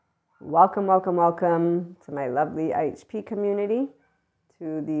Welcome, welcome, welcome to my lovely IHP community,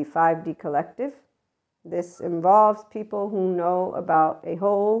 to the 5D Collective. This involves people who know about a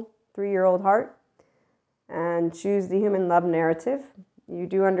whole 3-year-old heart and choose the human love narrative. You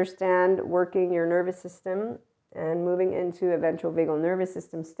do understand working your nervous system and moving into a ventral vagal nervous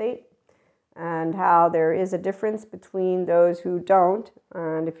system state, and how there is a difference between those who don't.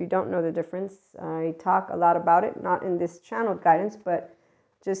 And if you don't know the difference, I talk a lot about it, not in this channeled guidance, but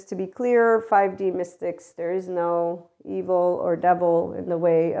just to be clear, 5D mystics, there is no evil or devil in the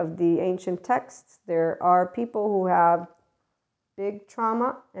way of the ancient texts. There are people who have big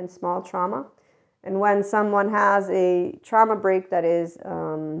trauma and small trauma. And when someone has a trauma break that is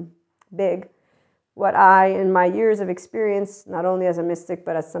big, what I, in my years of experience, not only as a mystic,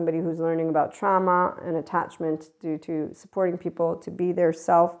 but as somebody who's learning about trauma and attachment due to supporting people to be their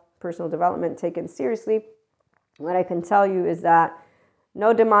self, personal development taken seriously, what I can tell you is that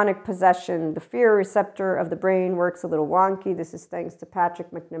no demonic possession. The fear receptor of the brain works a little wonky. This is thanks to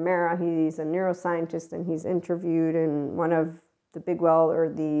Patrick McNamara. He's a neuroscientist, and he's interviewed in one of the Big Well or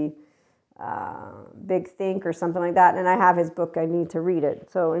the Big Think or something like that. And I have his book. I need to read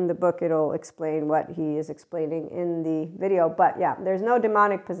it. So in the book, it'll explain what he is explaining in the video. But yeah, there's no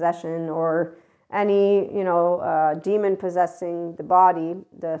demonic possession or any, demon possessing the body.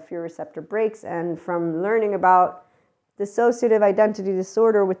 The fear receptor breaks. And from learning about dissociative identity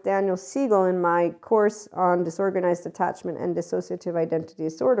disorder with Daniel Siegel in my course on disorganized attachment and dissociative identity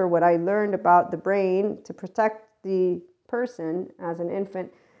disorder, what I learned about the brain to protect the person as an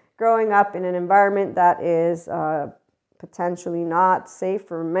infant growing up in an environment that is potentially not safe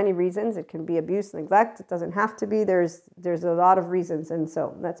for many reasons. It can be abuse, neglect. It doesn't have to be. There's a lot of reasons. And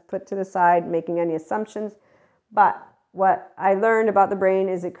so let's put to the side making any assumptions. But what I learned about the brain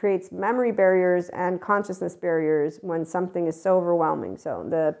is it creates memory barriers and consciousness barriers when something is so overwhelming. So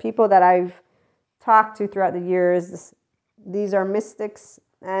the people that I've talked to throughout the years, these are mystics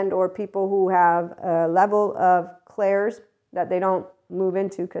and or people who have a level of clairs that they don't move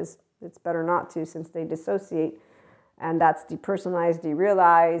into because it's better not to, since they dissociate. And that's depersonalize,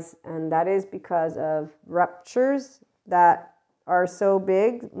 derealize. And that is because of ruptures that are so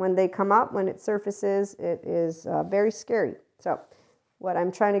big when they come up, when it surfaces, it is very scary. So what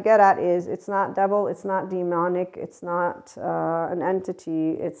I'm trying to get at is it's not devil, it's not demonic, it's not an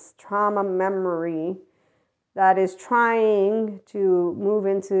entity, it's trauma memory that is trying to move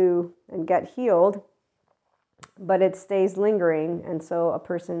into and get healed, but it stays lingering, and so a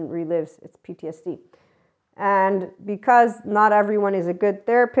person relives its PTSD. And because not everyone is a good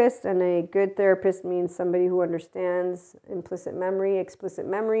therapist, and a good therapist means somebody who understands implicit memory, explicit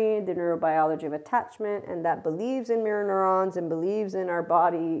memory, the neurobiology of attachment, and that believes in mirror neurons and believes in our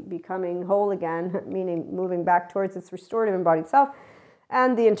body becoming whole again, meaning moving back towards its restorative embodied self,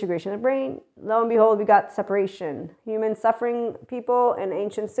 and the integration of the brain. Lo and behold, we got separation. Human suffering people and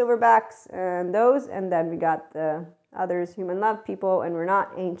ancient silverbacks and those, and then we got the others, human love people, and we're not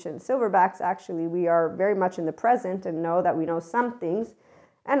ancient silverbacks. Actually, we are very much in the present and know that we know some things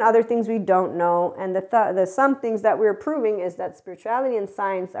and other things we don't know. And the some things that we're proving is that spirituality and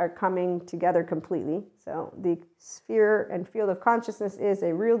science are coming together completely. So the sphere and field of consciousness is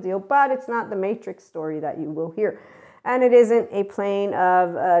a real deal, but it's not the matrix story that you will hear. And it isn't a plane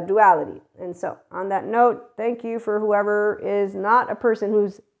of duality. And so on that note, thank you for whoever is not a person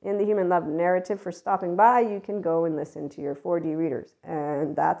who's in the human love narrative for stopping by. You can go and listen to your 4D readers.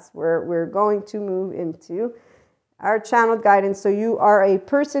 And that's where we're going to move into our channeled guidance. So you are a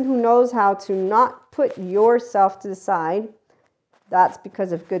person who knows how to not put yourself to the side. That's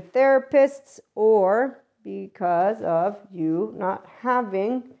because of good therapists or because of you not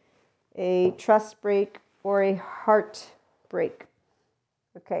having a trust break or a heart break.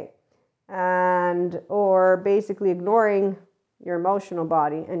 Okay. And or basically ignoring your emotional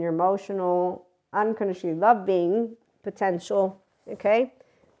body and your emotional unconditionally loving potential. Okay.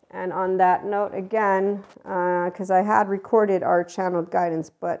 And on that note, again, because I had recorded our channeled guidance,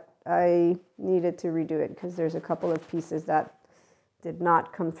 but I needed to redo it because there's a couple of pieces that did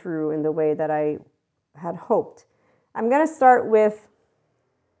not come through in the way that I had hoped. I'm going to start with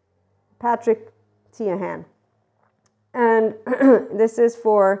Patrick Tiahan. And this is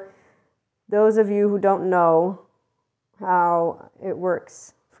for those of you who don't know how it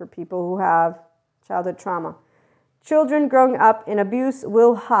works for people who have childhood trauma. Children growing up in abuse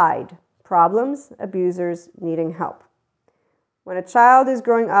will hide problems, abusers needing help. When a child is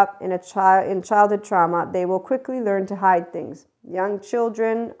growing up in childhood trauma, they will quickly learn to hide things. Young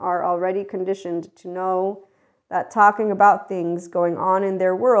children are already conditioned to know that talking about things going on in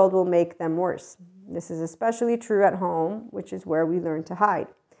their world will make them worse. This is especially true at home, which is where we learn to hide.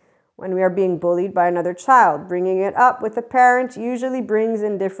 When we are being bullied by another child, bringing it up with a parent usually brings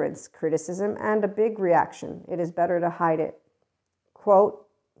indifference, criticism, and a big reaction. It is better to hide it. Quote,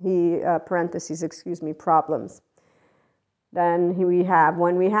 problems. Then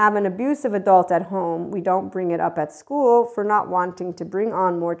when we have an abusive adult at home, we don't bring it up at school for not wanting to bring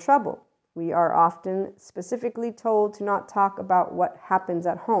on more trouble. We are often specifically told to not talk about what happens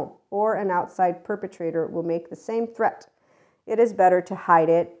at home, or an outside perpetrator will make the same threat. It is better to hide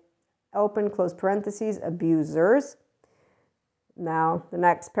it. Open, close parentheses, abusers. Now, the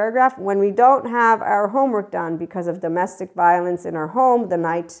next paragraph. When we don't have our homework done because of domestic violence in our home the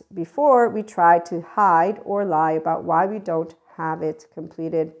night before, we try to hide or lie about why we don't have it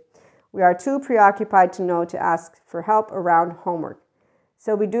completed. We are too preoccupied to know to ask for help around homework.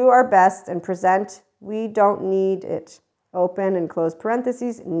 So we do our best and present we don't need it. Open and close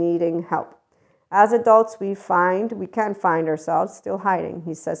parentheses, needing help. As adults, we can find ourselves still hiding.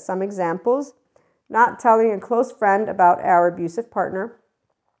 He says some examples: not telling a close friend about our abusive partner,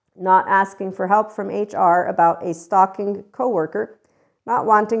 not asking for help from HR about a stalking coworker, not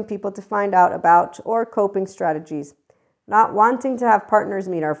wanting people to find out about or coping strategies, not wanting to have partners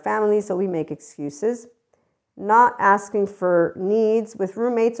meet our family so we make excuses, not asking for needs with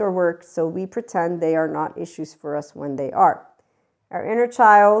roommates or work so we pretend they are not issues for us when they are. Our inner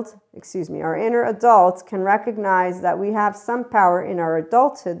adult can recognize that we have some power in our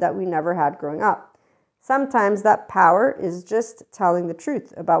adulthood that we never had growing up. Sometimes that power is just telling the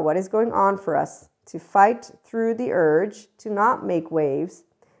truth about what is going on for us, to fight through the urge to not make waves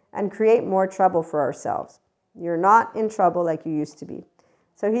and create more trouble for ourselves. You're not in trouble like you used to be.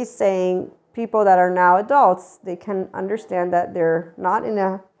 So he's saying people that are now adults, they can understand that they're not in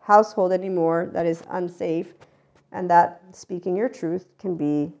a household anymore that is unsafe, and that speaking your truth can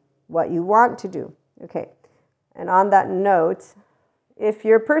be what you want to do. Okay. And on that note, if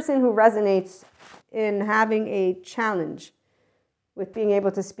you're a person who resonates in having a challenge with being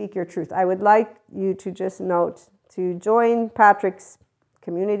able to speak your truth, I would like you to just note to join Patrick's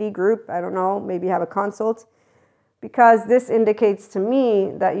community group. I don't know, maybe have a consult, because this indicates to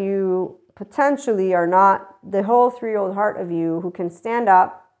me that you potentially are not the whole 3-year-old heart of you who can stand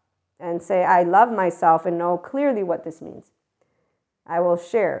up and say, I love myself, and know clearly what this means. I will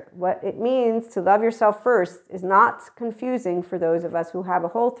share. What it means to love yourself first is not confusing for those of us who have a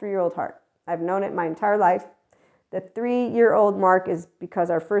whole 3-year-old heart. I've known it my entire life. The 3-year-old mark is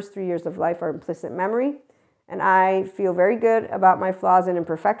because our first 3 years of life are implicit memory, and I feel very good about my flaws and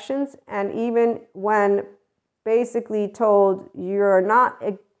imperfections. And even when basically told you're not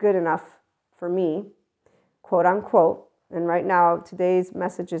good enough for me, quote unquote, and right now, today's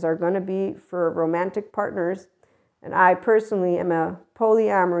messages are going to be for romantic partners. And I personally am a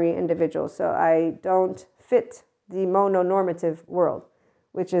polyamory individual, so I don't fit the mononormative world,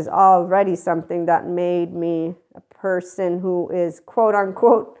 which is already something that made me a person who is, quote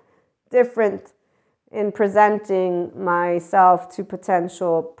unquote, different in presenting myself to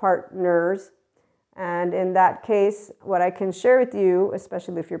potential partners. And in that case, what I can share with you,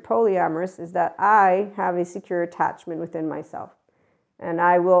 especially if you're polyamorous, is that I have a secure attachment within myself. And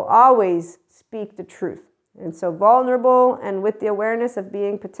I will always speak the truth. And so vulnerable and with the awareness of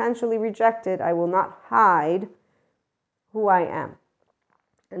being potentially rejected, I will not hide who I am.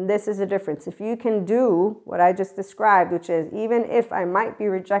 And this is a difference. If you can do what I just described, which is even if I might be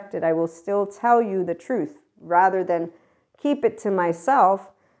rejected, I will still tell you the truth rather than keep it to myself.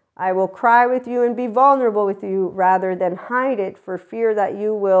 I will cry with you and be vulnerable with you rather than hide it for fear that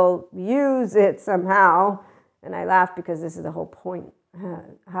you will use it somehow. And I laugh because this is the whole point.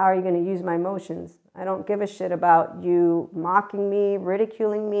 How are you going to use my emotions? I don't give a shit about you mocking me,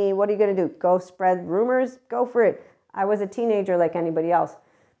 ridiculing me. What are you going to do? Go spread rumors? Go for it. I was a teenager like anybody else.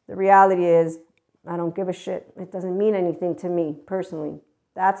 The reality is, I don't give a shit. It doesn't mean anything to me personally.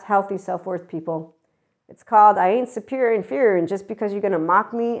 That's healthy self-worth, people. It's called I ain't superior, inferior, and just because you're going to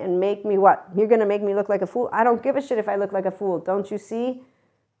mock me and make me what? You're going to make me look like a fool? I don't give a shit if I look like a fool. Don't you see?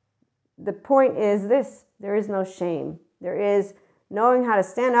 The point is this. There is no shame. There is knowing how to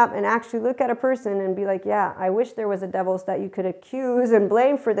stand up and actually look at a person and be like, yeah, I wish there was a devil that you could accuse and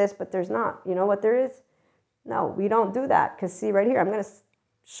blame for this, but there's not. You know what there is? No, we don't do that. Because see right here, I'm going to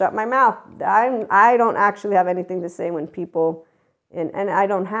shut my mouth. I don't actually have anything to say when people, and I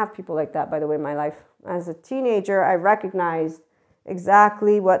don't have people like that, by the way, in my life. As a teenager, I recognized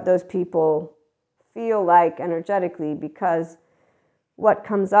exactly what those people feel like energetically, because what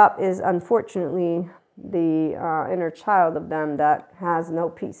comes up is unfortunately the inner child of them that has no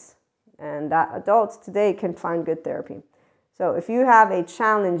peace. And that adults today can find good therapy. So if you have a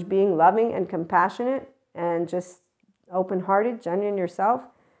challenge being loving and compassionate and just open-hearted, genuine yourself,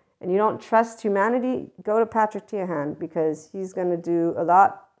 and you don't trust humanity, go to Patrick Tiahan, because he's going to do a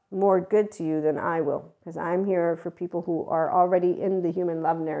lot more good to you than I will, because I'm here for people who are already in the human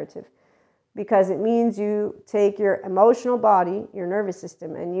love narrative. Because it means you take your emotional body, your nervous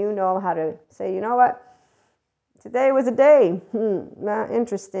system, and you know how to say, you know what, today was a day. Not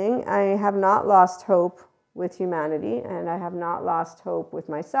interesting. I have not lost hope with humanity, and I have not lost hope with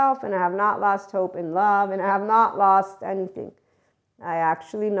myself, and I have not lost hope in love, and I have not lost anything. I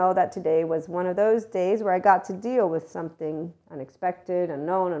actually know that today was one of those days where I got to deal with something unexpected,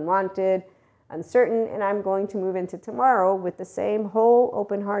 unknown, unwanted, uncertain, and I'm going to move into tomorrow with the same whole,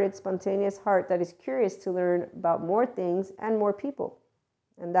 open-hearted, spontaneous heart that is curious to learn about more things and more people.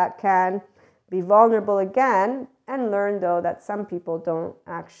 And that can be vulnerable again, and learn, though, that some people don't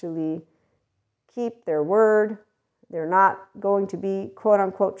actually keep their word. They're not going to be,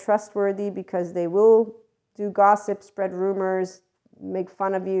 quote-unquote, trustworthy, because they will do gossip, spread rumors, make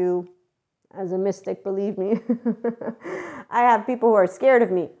fun of you. As a mystic, believe me. I have people who are scared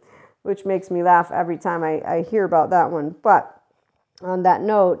of me, which makes me laugh every time I hear about that one. But on that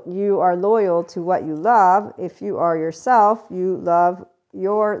note, you are loyal to what you love. If you are yourself, you love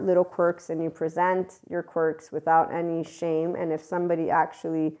your little quirks, and you present your quirks without any shame. And if somebody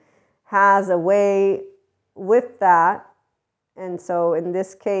actually has a way with that, and so in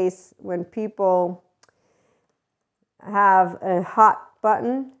this case, when people have a hot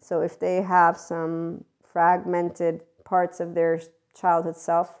button, so if they have some fragmented parts of their childhood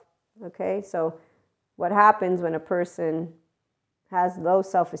self, okay, so what happens when a person has low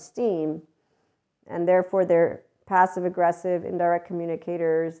self-esteem, and therefore they're passive-aggressive, indirect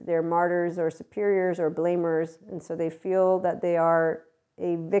communicators, they're martyrs or superiors or blamers, and so they feel that they are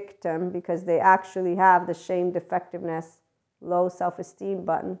a victim because they actually have the shame, defectiveness, low self-esteem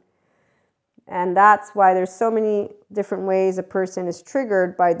button. And that's why there's so many different ways a person is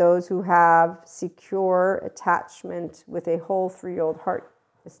triggered by those who have secure attachment with a whole 3-year-old heart.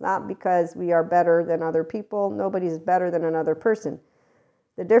 It's not because we are better than other people. Nobody's better than another person.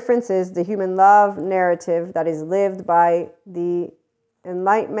 The difference is the human love narrative that is lived by the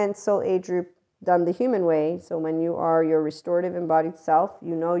Enlightenment soul age group done the human way. So when you are your restorative embodied self,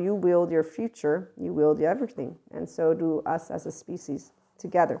 you know you wield your future, you wield everything. And so do us as a species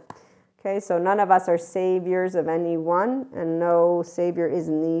together. Okay, so none of us are saviors of anyone, and no savior is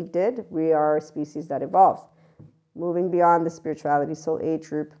needed. We are a species that evolves. Moving beyond the spirituality soul age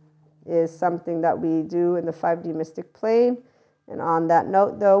group is something that we do in the 5D mystic plane. And on that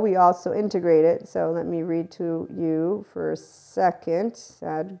note, though, we also integrate it. So let me read to you for a second,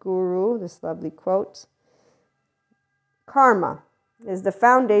 Sadhguru, this lovely quote. Karma is the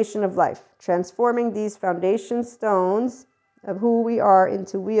foundation of life. Transforming these foundation stones of who we are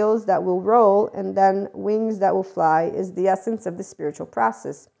into wheels that will roll and then wings that will fly is the essence of the spiritual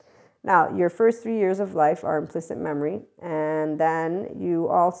process. Now, your first 3 years of life are implicit memory, and then you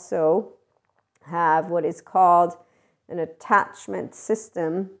also have what is called an attachment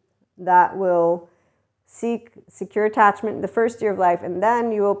system that will seek secure attachment in the first year of life, and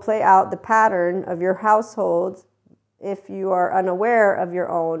then you will play out the pattern of your household if you are unaware of your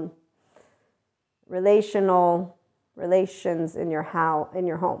own relations in your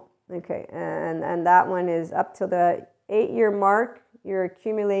home. Okay, and that one is up to the 8-year mark. You're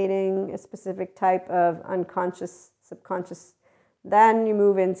accumulating a specific type of unconscious, subconscious. Then you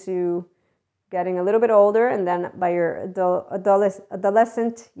move into getting a little bit older, and then by your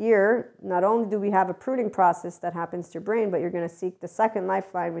adolescent year, not only do we have a pruning process that happens to your brain, but you're going to seek the second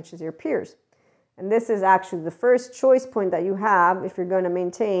lifeline, which is your peers. And this is actually the first choice point that you have if you're going to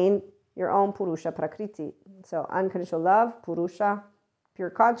maintain your own Purusha Prakriti. So unconditional love, Purusha,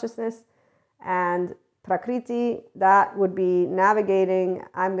 pure consciousness, and Prakriti, that would be navigating,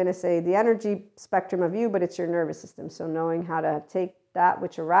 I'm going to say, the energy spectrum of you, but it's your nervous system. So knowing how to take that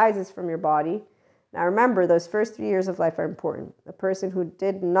which arises from your body. Now remember, those first 3 years of life are important. A person who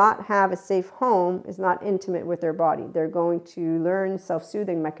did not have a safe home is not intimate with their body. They're going to learn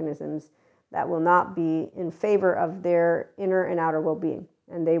self-soothing mechanisms that will not be in favor of their inner and outer well-being.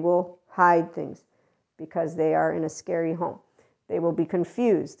 And they will hide things because they are in a scary home. They will be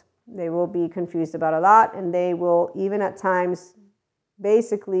confused. They will be confused about a lot, and they will even at times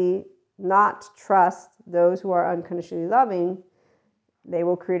basically not trust those who are unconditionally loving. They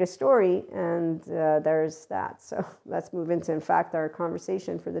will create a story, and there's that. So let's move into, in fact, our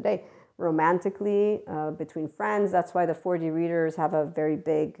conversation for the day. Romantically, between friends, that's why the 4D readers have a very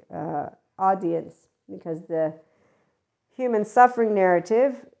big audience, because the human suffering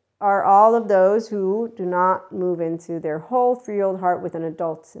narrative are all of those who do not move into their whole 3-year-old heart with an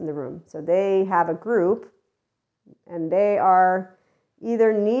adult in the room. So they have a group, and they are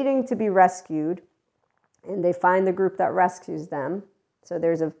either needing to be rescued, and they find the group that rescues them. So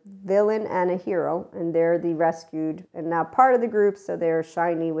there's a villain and a hero, and they're the rescued and now part of the group, so they're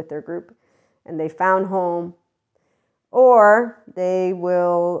shiny with their group, and they found home. Or they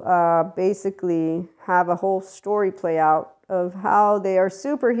will basically have a whole story play out of how they are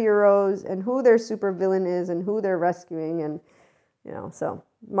superheroes and who their supervillain is and who they're rescuing. And, so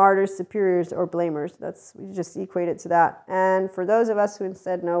martyrs, superiors, or blamers. We just equate it to that. And for those of us who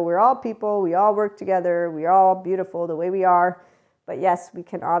instead know we're all people, we all work together, we're all beautiful the way we are. But yes, we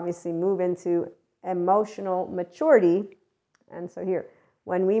can obviously move into emotional maturity. And so here,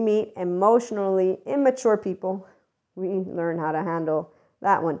 when we meet emotionally immature people, we learn how to handle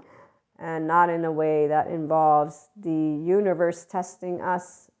that one, and not in a way that involves the universe testing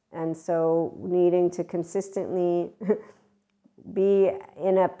us. And so needing to consistently be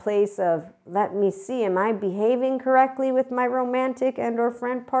in a place of, let me see, am I behaving correctly with my romantic and or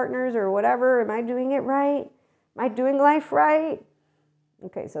friend partners or whatever? Am I doing it right? Am I doing life right?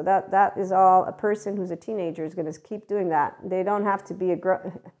 Okay, so that is all a person who's a teenager is going to keep doing that. They don't have to be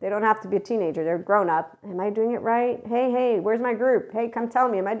a teenager. They're grown up. Am I doing it right? Hey, where's my group? Hey, come tell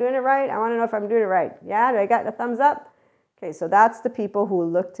me. Am I doing it right? I want to know if I'm doing it right. Yeah, do I got the thumbs up? Okay, so that's the people who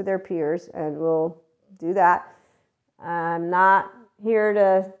look to their peers and will do that. I'm not here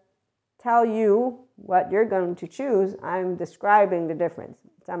to tell you what you're going to choose. I'm describing the difference.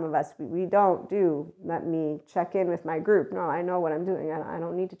 Some of us, we don't do, let me check in with my group. No, I know what I'm doing. I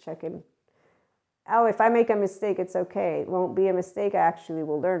don't need to check in. Oh, if I make a mistake, it's okay. It won't be a mistake. I actually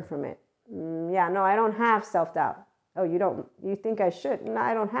will learn from it. Yeah, no, I don't have self-doubt. Oh, you don't? You think I should? No,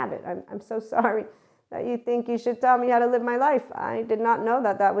 I don't have it. I'm so sorry that you think you should tell me how to live my life. I did not know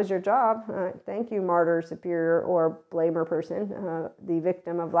that was your job. Thank you, martyr, superior, or blamer person, the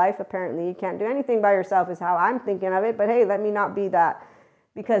victim of life. Apparently, you can't do anything by yourself is how I'm thinking of it. But hey, let me not be that.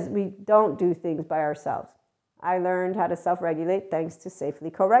 Because we don't do things by ourselves. I learned how to self-regulate thanks to safely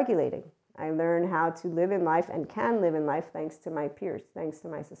co-regulating. I learned how to live in life and can live in life thanks to my peers, thanks to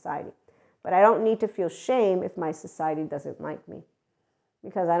my society. But I don't need to feel shame if my society doesn't like me.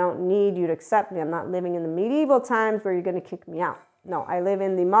 Because I don't need you to accept me. I'm not living in the medieval times where you're going to kick me out. No, I live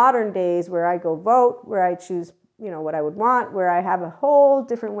in the modern days where I go vote, where I choose, what I would want, where I have a whole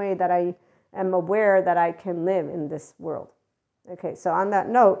different way that I am aware that I can live in this world. Okay, so on that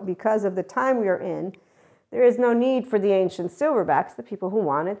note, because of the time we are in, there is no need for the ancient silverbacks, the people who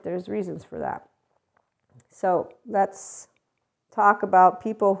want it. There's reasons for that. So let's talk about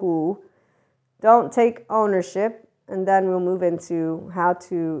people who don't take ownership, and then we'll move into how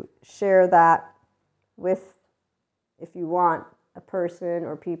to share that with, if you want, a person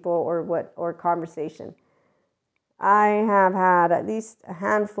or people or conversation. I have had at least a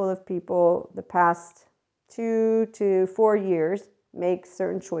handful of people the past 2 to 4 years make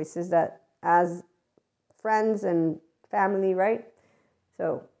certain choices that as friends and family, right?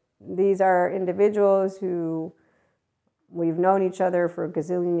 So these are individuals who we've known each other for a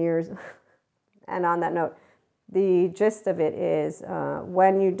gazillion years. And on that note, the gist of it is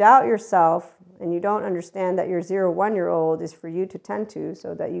when you doubt yourself and you don't understand that your 0-1-year-old is for you to tend to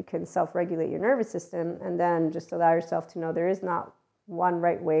so that you can self-regulate your nervous system, and then just allow yourself to know there is not one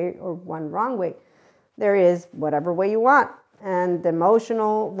right way or one wrong way. There is whatever way you want. And the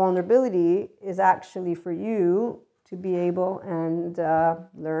emotional vulnerability is actually for you to be able and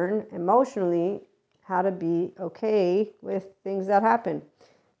learn emotionally how to be okay with things that happen.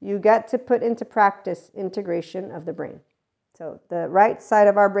 You get to put into practice integration of the brain. So the right side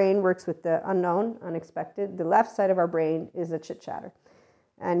of our brain works with the unknown, unexpected. The left side of our brain is a chit-chatter.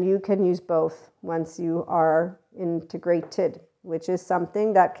 And you can use both once you are integrated, which is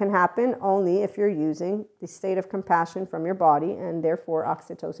something that can happen only if you're using the state of compassion from your body and therefore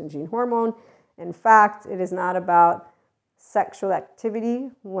oxytocin gene hormone. In fact, it is not about sexual activity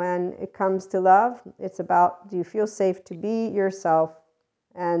when it comes to love. It's about, do you feel safe to be yourself,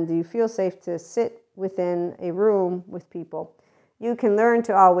 and do you feel safe to sit within a room with people? You can learn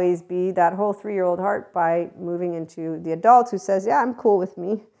to always be that whole 3-year-old heart by moving into the adult who says, yeah, I'm cool with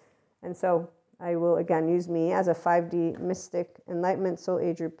me. And so I will again use me as a 5D mystic, enlightenment, soul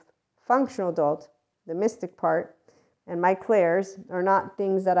age group, functional adult. The mystic part and my clairs are not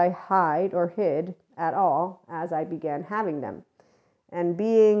things that I hide or hid at all as I began having them. And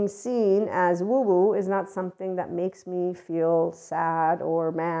being seen as woo-woo is not something that makes me feel sad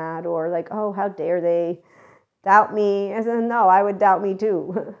or mad or like, oh, how dare they doubt me. I said, no, I would doubt me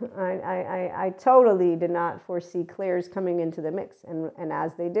too. I totally did not foresee clairs coming into the mix. And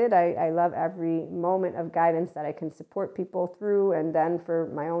as they did, I love every moment of guidance that I can support people through. And then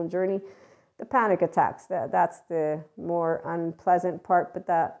for my own journey, the panic attacks. That's the more unpleasant part,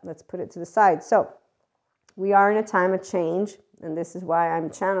 but let's put it to the side. So we are in a time of change, and this is why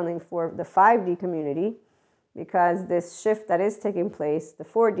I'm channeling for the 5D community, because this shift that is taking place, the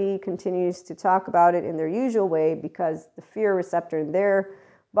 4D continues to talk about it in their usual way, because the fear receptor in their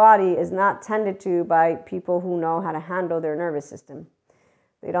body is not tended to by people who know how to handle their nervous system.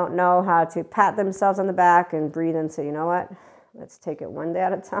 They don't know how to pat themselves on the back and breathe and say, you know what, let's take it one day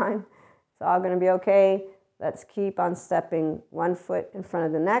at a time. It's all going to be okay. Let's keep on stepping one foot in front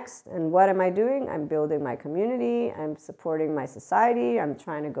of the next. And what am I doing? I'm building my community. I'm supporting my society. I'm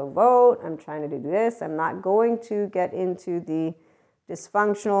trying to go vote. I'm trying to do this. I'm not going to get into the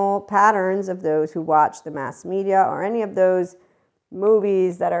dysfunctional patterns of those who watch the mass media or any of those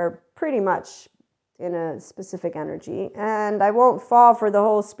movies that are pretty much in a specific energy. And I won't fall for the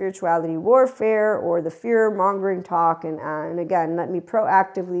whole spirituality warfare or the fear-mongering talk. And again, let me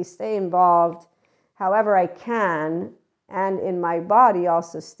proactively stay involved however I can, and in my body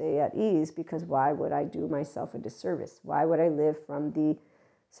also stay at ease, because why would I do myself a disservice? Why would I live from the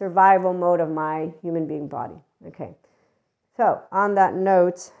survival mode of my human being body? Okay, so on that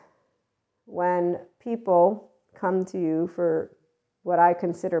note, when people come to you for what I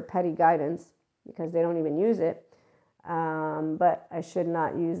consider petty guidance, because they don't even use it, but I should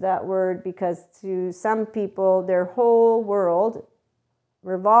not use that word, because to some people, their whole world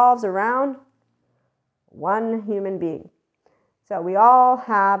revolves around one human being. So we all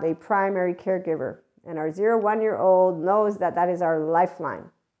have a primary caregiver, and our 0-1-year-old knows that that is our lifeline.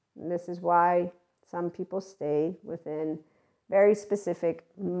 And this is why some people stay within very specific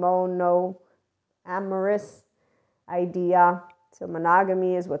monoamorous idea. So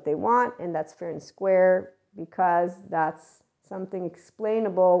monogamy is what they want, and that's fair and square, because that's something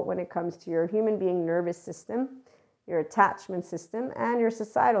explainable when it comes to your human being nervous system, your attachment system, and your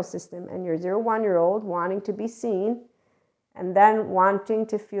societal system, and your 0-1-year-old wanting to be seen and then wanting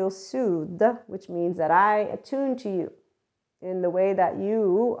to feel soothed, which means that I attune to you in the way that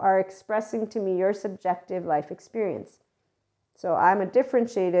you are expressing to me your subjective life experience. So I'm a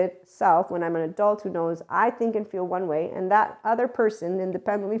differentiated self when I'm an adult who knows I think and feel one way, and that other person,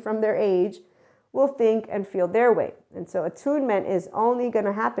 independently from their age, will think and feel their way. And so attunement is only going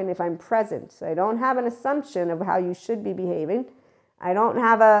to happen if I'm present. So I don't have an assumption of how you should be behaving. I don't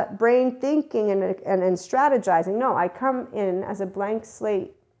have a brain thinking and strategizing. No, I come in as a blank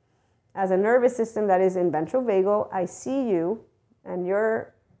slate, as a nervous system that is in ventral vagal. I see you, and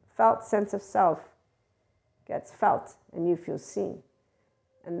your felt sense of self gets felt, and you feel seen.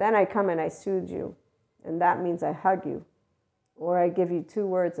 And then I come and I soothe you, and that means I hug you, or I give you 2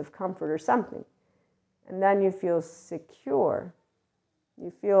 words of comfort or something. And then you feel secure.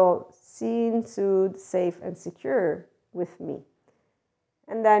 You feel seen, soothed, safe, and secure with me.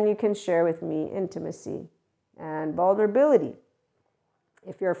 And then you can share with me intimacy and vulnerability.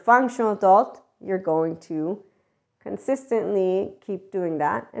 If you're a functional adult, you're going to consistently keep doing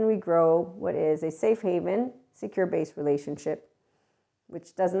that, and we grow what is a safe haven, secure-based relationship,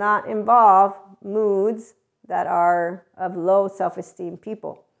 which does not involve moods that are of low self-esteem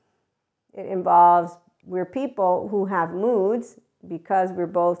people. It involves we're people who have moods because we're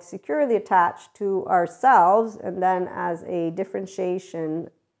both securely attached to ourselves, and then as a differentiation,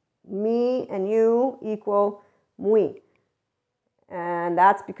 me and you equal we. And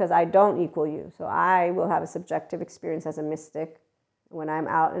that's because I don't equal you. So I will have a subjective experience as a mystic when I'm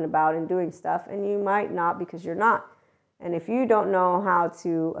out and about and doing stuff, and you might not, because you're not. And if you don't know how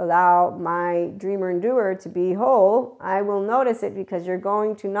to allow my dreamer and doer to be whole, I will notice it, because you're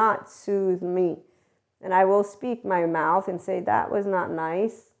going to not soothe me. And I will speak my mouth and say, that was not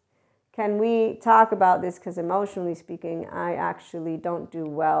nice. Can we talk about this? Because emotionally speaking, I actually don't do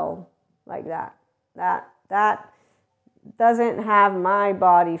well like that. That doesn't have my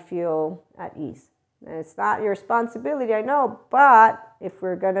body feel at ease. And it's not your responsibility, I know, but if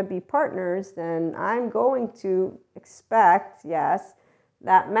we're going to be partners, then I'm going to expect, yes,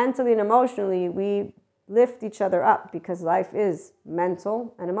 that mentally and emotionally we lift each other up, because life is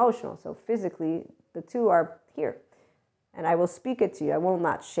mental and emotional. So physically, the two are here. And I will speak it to you. I will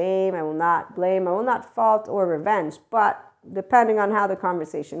not shame, I will not blame, I will not fault or revenge. But depending on how the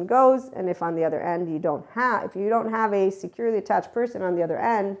conversation goes, and if on the other end if you don't have a securely attached person on the other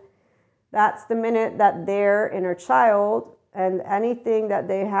end, that's the minute that their inner child and anything that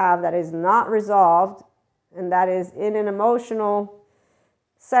they have that is not resolved and that is in an emotional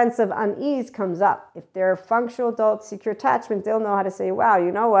sense of unease comes up. If they're functional adult secure attachment, they'll know how to say, wow,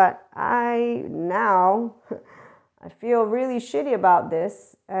 you know what, I feel really shitty about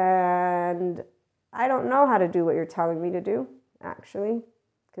this, and I don't know how to do what you're telling me to do, actually.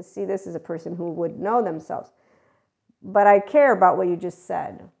 Because see, this is a person who would know themselves. But I care about what you just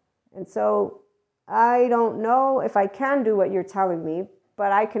said. And so I don't know if I can do what you're telling me,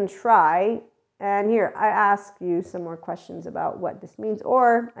 but I can try. And here, I ask you some more questions about what this means.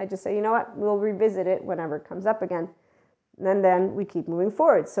 Or I just say, you know what, we'll revisit it whenever it comes up again. And then we keep moving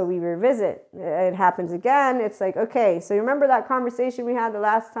forward. So we revisit. It happens again. It's like, okay, so you remember that conversation we had the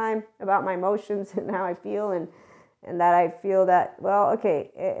last time about my emotions and how I feel and that I feel that, well, okay,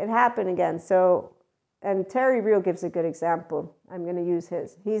 it happened again. So, and Terry Real gives a good example. I'm going to use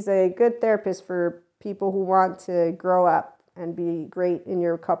his. He's a good therapist for people who want to grow up and be great in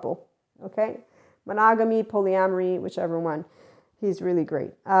your couple. Okay? Monogamy, polyamory, whichever one. He's really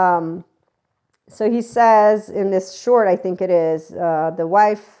great. So he says in this short, I think it is, the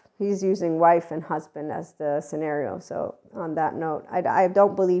wife, he's using wife and husband as the scenario. So on that note, I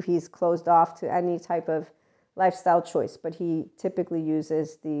don't believe he's closed off to any type of lifestyle choice, but he typically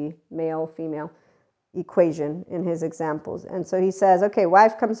uses the male-female equation in his examples. And so he says, okay,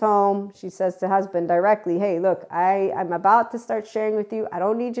 wife comes home. She says to husband directly, hey, look, I'm about to start sharing with you. I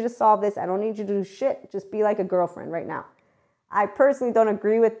don't need you to solve this. I don't need you to do shit. Just be like a girlfriend right now. I personally don't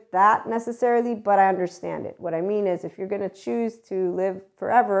agree with that necessarily, but I understand it. What I mean is if you're going to choose to live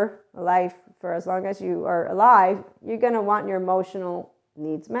forever, a life for as long as you are alive, you're going to want your emotional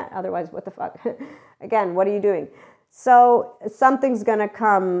needs met. Otherwise, what the fuck? Again, what are you doing? So something's going to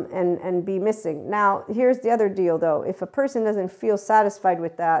come and be missing. Now, here's the other deal, though. If a person doesn't feel satisfied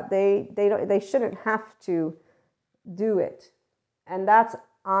with that, they shouldn't have to do it. And that's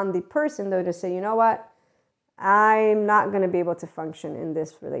on the person, though, to say, you know what? I'm not going to be able to function in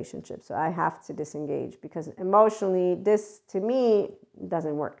this relationship. So I have to disengage because emotionally, this to me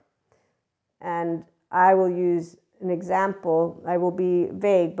doesn't work. And I will use an example. I will be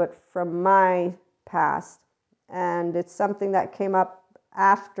vague, but from my past. And it's something that came up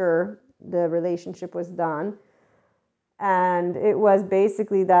after the relationship was done. And it was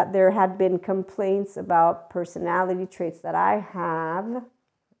basically that there had been complaints about personality traits that I have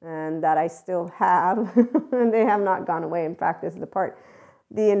and that I still have, and they have not gone away. In fact, this is the part.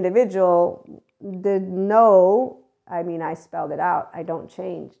 The individual did know, I mean, I spelled it out. I don't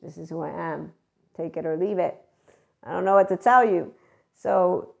change. This is who I am. Take it or leave it. I don't know what to tell you.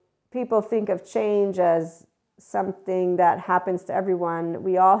 So people think of change as something that happens to everyone.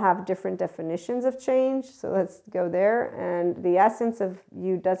 We all have different definitions of change. So let's go there. And the essence of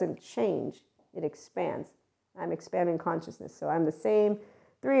you doesn't change. It expands. I'm expanding consciousness. So I'm the same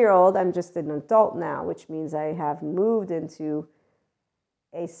 3-year-old, I'm just an adult now, which means I have moved into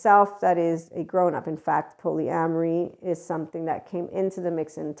a self that is a grown-up. In fact, polyamory is something that came into the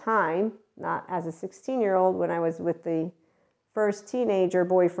mix in time, not as a 16-year-old when I was with the first teenager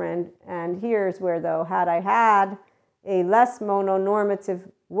boyfriend. And here's where, though, had I had a less mononormative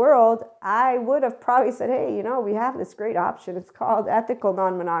world, I would have probably said, hey, you know, we have this great option. It's called ethical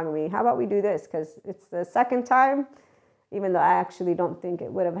non-monogamy. How about we do this? Because it's the second time, even though I actually don't think it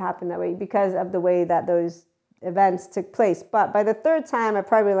would have happened that way because of the way that those events took place. But by the third time, I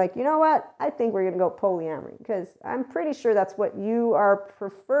probably like, you know what? I think we're going to go polyamory because I'm pretty sure that's what you are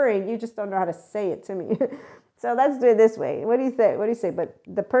preferring. You just don't know how to say it to me. So let's do it this way. What do you think? What do you say? But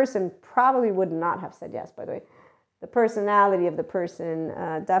the person probably would not have said yes, by the way. The personality of the person,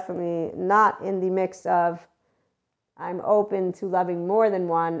 definitely not in the mix of I'm open to loving more than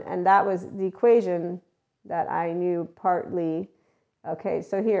one. And that was the equation that I knew partly. Okay,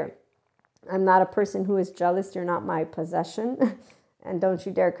 so here, I'm not a person who is jealous. You're not my possession. And don't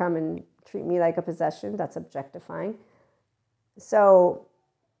you dare come and treat me like a possession. That's objectifying. So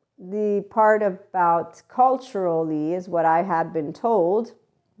the part about culturally is what I had been told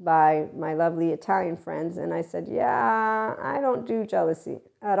by my lovely Italian friends. And I said, yeah, I don't do jealousy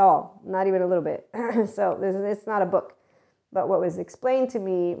at all. Not even a little bit. So it's not a book. But what was explained to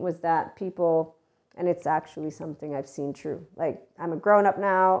me was that people, and it's actually something I've seen true. Like, I'm a grown-up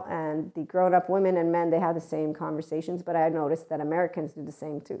now, and the grown-up women and men, they have the same conversations, but I noticed that Americans do the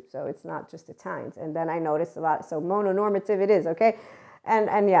same too. So it's not just Italians. And then I noticed a lot. So mononormative it is, okay?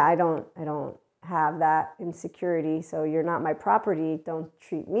 And yeah, I don't have that insecurity. So you're not my property. Don't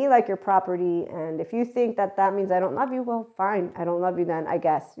treat me like your property. And if you think that that means I don't love you, well, fine. I don't love you then, I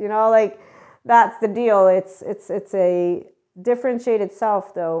guess. You know, like, that's the deal. It's a differentiated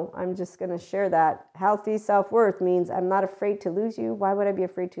self, though. I'm just going to share that. Healthy self-worth means I'm not afraid to lose you. Why would I be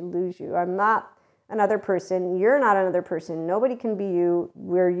afraid to lose you? I'm not another person. You're not another person. Nobody can be you.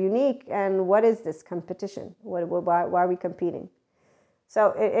 We're unique. And what is this competition? Why are we competing?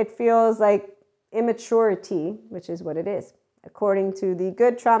 So it feels like immaturity, which is what it is. according to the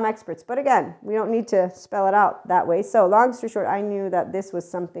good trauma experts. But again, we don't need to spell it out that way. So long story short, I knew that this was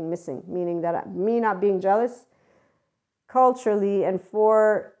something missing, meaning that me not being jealous culturally and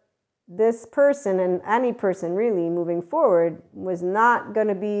for this person and any person really moving forward was not going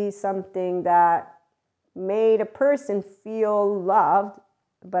to be something that made a person feel loved.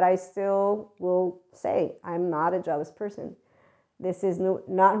 But I still will say I'm not a jealous person. This is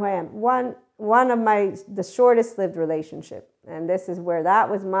not who I am. One of the shortest lived relationship, and this is where that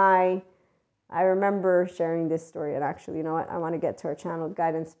was I remember sharing this story, and actually, you know what, I want to get to our channeled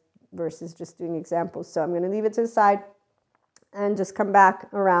guidance versus just doing examples. So I'm going to leave it to the side and just come back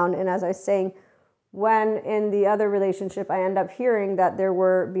around. And as I was saying, when in the other relationship I end up hearing that there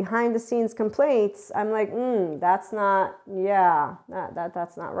were behind the scenes complaints, I'm like, that's not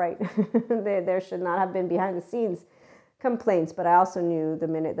right. There should not have been behind the scenes complaints. But I also knew the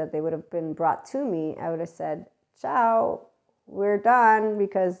minute that they would have been brought to me, I would have said, ciao, we're done,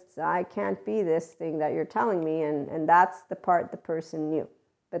 because I can't be this thing that you're telling me. And that's the part the person knew.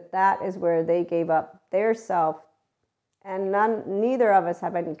 But that is where they gave up their self. And neither of us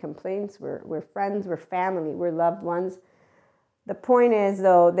have any complaints. We're friends, we're family, we're loved ones. The point is,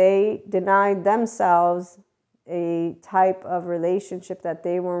 though, they denied themselves a type of relationship that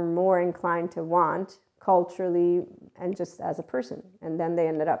they were more inclined to want culturally and just as a person. And then they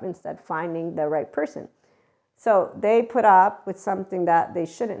ended up instead finding the right person. So they put up with something that they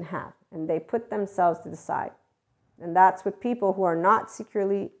shouldn't have, and they put themselves to the side. And that's what people who are not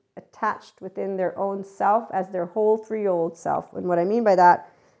securely attached within their own self as their whole 3-year-old self. And what I mean by that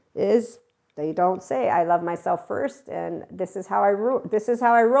is they don't say, I love myself first, and this is how I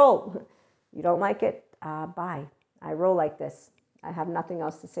roll. You don't like it? Bye. I roll like this. I have nothing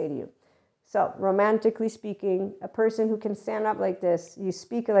else to say to you. So romantically speaking, a person who can stand up like this, you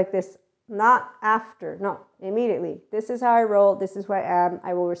speak like this, not after, no, immediately. This is how I roll. This is who I am.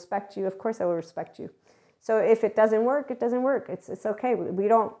 I will respect you. Of course I will respect you. So if it doesn't work, it doesn't work. It's okay.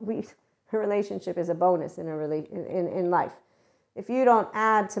 A relationship is a bonus in life. If you don't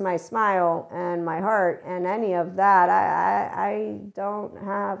add to my smile and my heart and any of that, I don't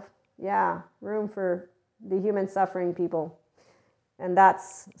have, room for the human suffering people. And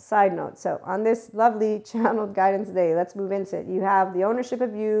that's side note. So on this lovely channeled guidance day, let's move into it. You have the ownership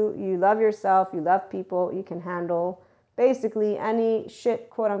of you. You love yourself. You love people. You can handle basically any shit,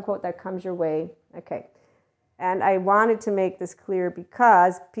 quote unquote, that comes your way. Okay. And I wanted to make this clear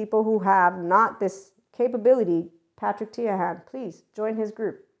because people who have not this capability, Patrick Tiahan, please join his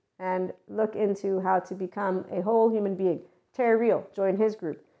group and look into how to become a whole human being. Terry Real, join his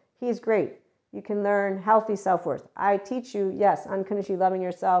group. He's great. You can learn healthy self-worth. I teach you, yes, unconditionally loving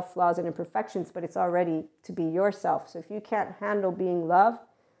yourself, flaws and imperfections, but it's already to be yourself. So if you can't handle being loved,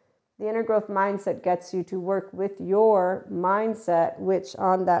 the inner growth mindset gets you to work with your mindset, which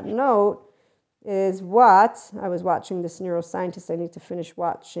on that note, is what I was watching this neuroscientist. I need to finish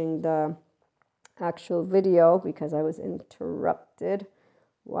watching the actual video because I was interrupted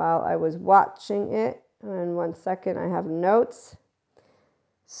while I was watching it. And 1 second, I have notes.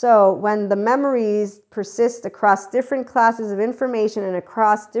 So when the memories persist across different classes of information and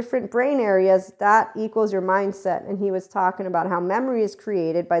across different brain areas, that equals your mindset. And he was talking about how memory is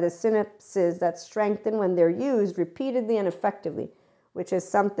created by the synapses that strengthen when they're used repeatedly and effectively, which is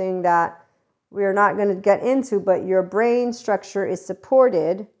something that we're not going to get into, but your brain structure is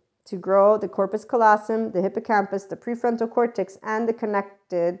supported to grow the corpus callosum, the hippocampus, the prefrontal cortex, and the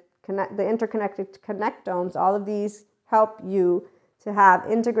interconnected connectomes. All of these help you to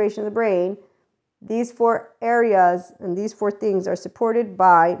have integration of the brain. These 4 areas and these 4 things are supported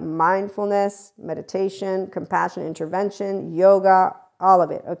by mindfulness, meditation, compassion intervention, yoga, all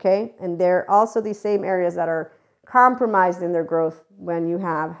of it, okay? And they're also the same areas that are compromised in their growth when you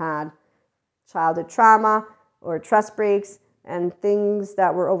have had childhood trauma or trust breaks and things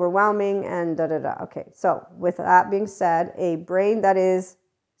that were overwhelming and Okay, so with that being said, a brain that is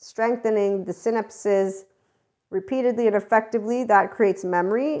strengthening the synapses repeatedly and effectively, that creates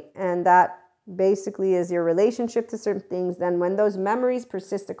memory, and that basically is your relationship to certain things. Then when those memories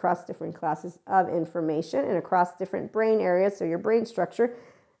persist across different classes of information and across different brain areas, so your brain structure,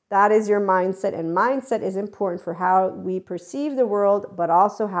 that is your mindset. And mindset is important for how we perceive the world, but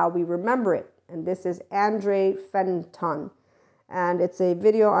also how we remember it. And this is Andre Fenton. And it's a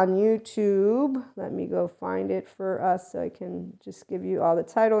video on YouTube. Let me go find it for us so I can just give you all the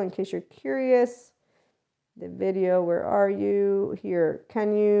title in case you're curious. The video, where are you? Here.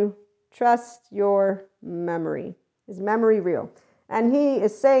 Can you trust your memory? Is memory real? And he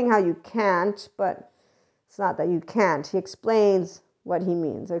is saying how you can't, but it's not that you can't. He explains what he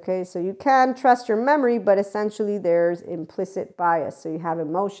means. Okay, so you can trust your memory, but essentially there's implicit bias. So you have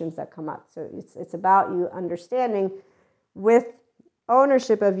emotions that come up. So it's about you understanding with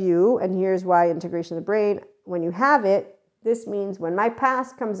ownership of you. And here's why integration of the brain, when you have it, this means when my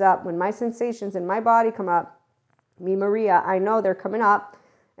past comes up, when my sensations in my body come up, me, Maria, I know they're coming up,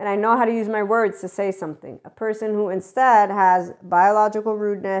 and I know how to use my words to say something. A person who instead has biological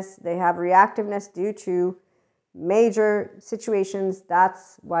rudeness, they have reactiveness due to major situations.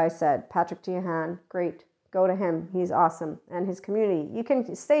 That's why I said Patrick Tiahan, great. Go to him. He's awesome. And his community. You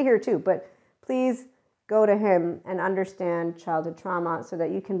can stay here too, but please go to him and understand childhood trauma so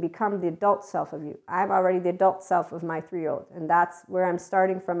that you can become the adult self of you. I'm already the adult self of my 3-year-old, and that's where I'm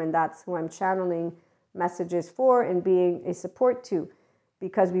starting from, and that's who I'm channeling messages for and being a support to,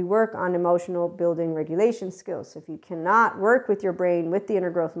 because we work on emotional building regulation skills. So if you cannot work with your brain with the inner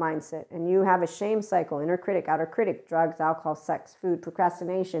growth mindset, and you have a shame cycle, inner critic, outer critic, drugs, alcohol, sex, food,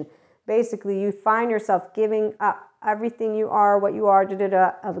 procrastination, basically you find yourself giving up everything you are, what you are,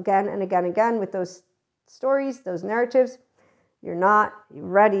 again and again and again with those stories, those narratives. You're not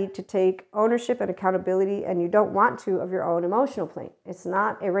ready to take ownership and accountability, and you don't want to, of your own emotional plane. It's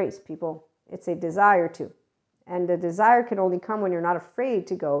not a race, people. It's a desire to. And the desire can only come when you're not afraid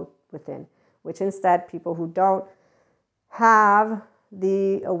to go within, which instead people who don't have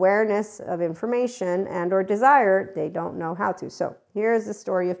the awareness of information and or desire, they don't know how to. So here's the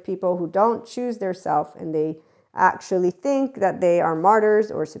story of people who don't choose their self, and they actually think that they are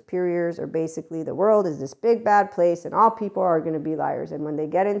martyrs or superiors, or basically the world is this big bad place and all people are going to be liars. And when they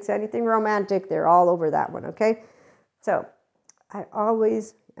get into anything romantic, they're all over that one. Okay, so I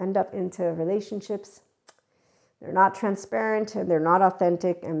always end up into relationships. They're not transparent and they're not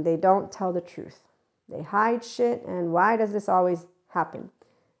authentic, and they don't tell the truth. They hide shit. And why does this always happen?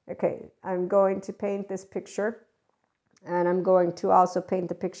 Okay, I'm going to paint this picture, and I'm going to also paint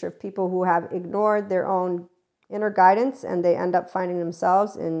the picture of people who have ignored their own inner guidance, and they end up finding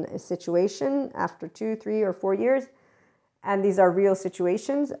themselves in a situation after 2, 3, or 4 years. And these are real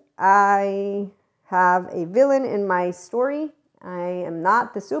situations. I have a villain in my story. I am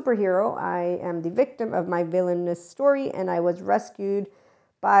not the superhero. I am the victim of my villainous story, and I was rescued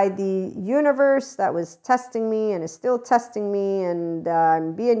by the universe that was testing me and is still testing me, and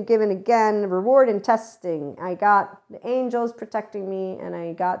I'm being given again reward and testing. I got the angels protecting me, and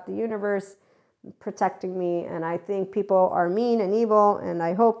I got the universe protecting me, and I think people are mean and evil, and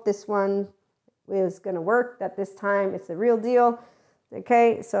I hope this one is going to work, that this time it's the real deal.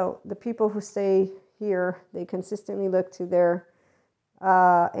 Okay, so the people who stay here, they consistently look to their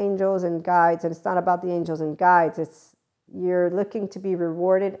angels and guides, and it's not about the angels and guides, it's you're looking to be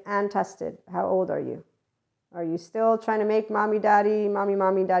rewarded and tested. How old are you? Are you still trying to make mommy, daddy,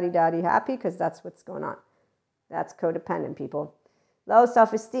 daddy happy? Because that's what's going on. That's codependent, people. Low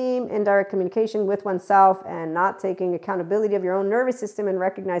self-esteem, indirect communication with oneself, and not taking accountability of your own nervous system and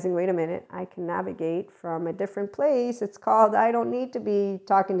recognizing, wait a minute, I can navigate from a different place. It's called, I don't need to be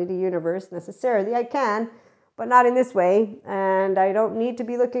talking to the universe necessarily. I can, but not in this way. And I don't need to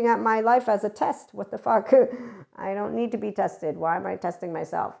be looking at my life as a test. What the fuck? I don't need to be tested. Why am I testing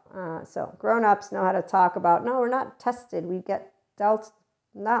myself? So grown-ups know how to talk about, no, we're not tested. We get dealt.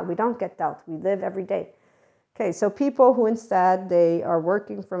 No, we don't get dealt. We live every day. Okay, so people who instead, they are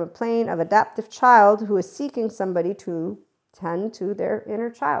working from a plane of adaptive child who is seeking somebody to tend to their inner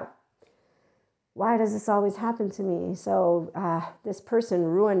child. Why does this always happen to me? So this person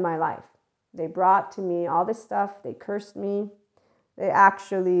ruined my life. They brought to me all this stuff. They cursed me. They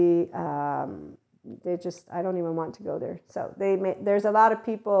actually, I don't even want to go there. So there's a lot of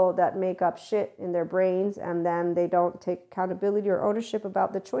people that make up shit in their brains, and then they don't take accountability or ownership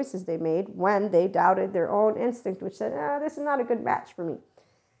about the choices they made when they doubted their own instinct, which said, this is not a good match for me.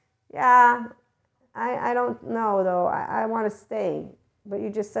 Yeah, I don't know though. I want to stay. But you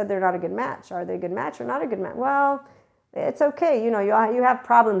just said they're not a good match. Are they a good match or not a good match? Well, it's okay. You know, you have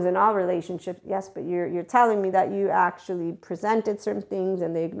problems in all relationships. Yes, but you're telling me that you actually presented certain things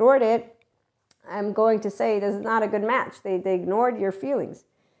and they ignored it. I'm going to say this is not a good match. They ignored your feelings.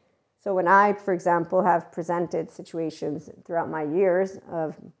 So when I, for example, have presented situations throughout my years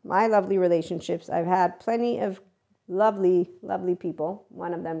of my lovely relationships, I've had plenty of lovely, lovely people.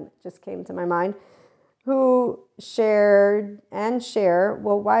 One of them just came to my mind, who shared and share,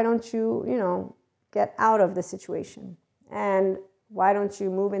 well, why don't you, get out of the situation? And why don't you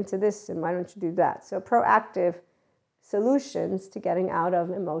move into this? And why don't you do that? So proactive solutions to getting out of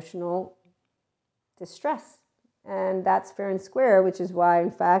emotional distress. And that's fair and square, which is why,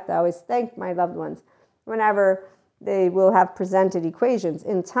 in fact, I always thank my loved ones whenever they will have presented equations.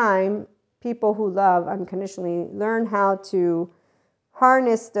 In time, people who love unconditionally learn how to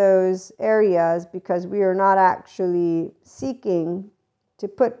harness those areas because we are not actually seeking to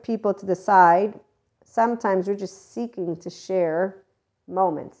put people to the side. Sometimes we're just seeking to share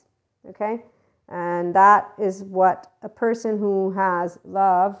moments, okay? And that is what a person who has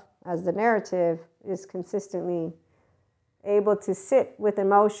love as the narrative is consistently able to sit with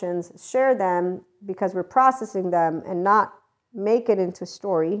emotions, share them because we're processing them and not make it into a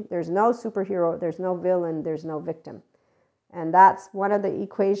story. There's no superhero, there's no villain, there's no victim. And that's one of the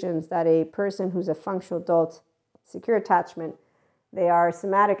equations that a person who's a functional adult, secure attachment, they are a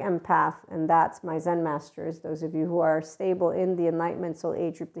somatic empath, and that's my Zen masters. Those of you who are stable in the Enlightenment soul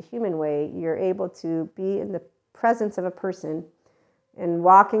age group, the human way, you're able to be in the presence of a person and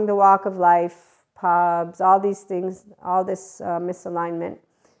walking the walk of life, pubs, all these things, all this misalignment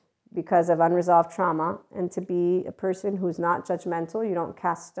because of unresolved trauma, and to be a person who's not judgmental. You don't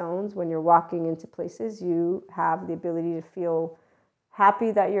cast stones when you're walking into places. You have the ability to feel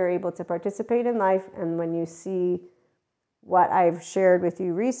happy that you're able to participate in life, and when you see what I've shared with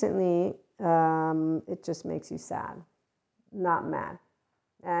you recently, it just makes you sad, not mad.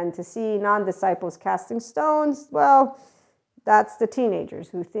 And to see non-disciples casting stones, well, that's the teenagers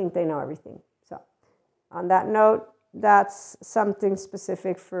who think they know everything. So on that note, that's something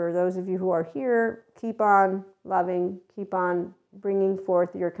specific for those of you who are here. Keep on loving, keep on bringing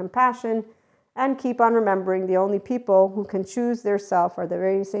forth your compassion, and keep on remembering the only people who can choose their self are the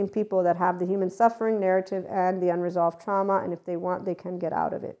very same people that have the human suffering narrative and the unresolved trauma. And if they want, they can get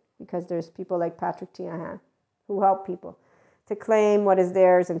out of it, because there's people like Patrick Tiahan who help people to claim what is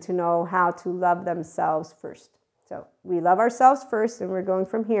theirs and to know how to love themselves first. So we love ourselves first, and we're going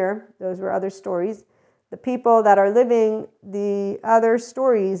from here. Those were other stories. The people that are living the other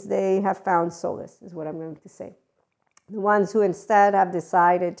stories, they have found solace, is what I'm going to say. The ones who instead have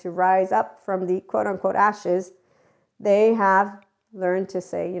decided to rise up from the quote-unquote ashes, they have learned to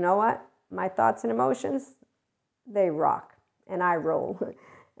say, you know what? My thoughts and emotions, they rock, and I roll.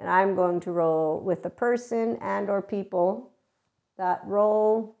 And I'm going to roll with the person and or people that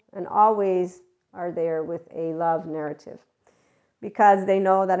roll and always are there with a love narrative, because they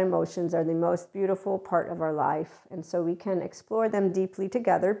know that emotions are the most beautiful part of our life. And so we can explore them deeply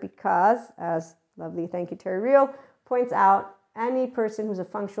together because, as lovely, thank you, Terry Real, points out, any person who's a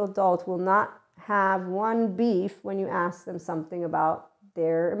functional adult will not have one beef when you ask them something about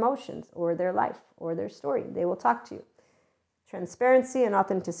their emotions or their life or their story. They will talk to you. Transparency and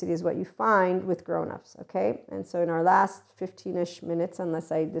authenticity is what you find with grown-ups, okay? And so in our last 15-ish minutes,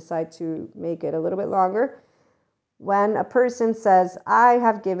 unless I decide to make it a little bit longer, when a person says, I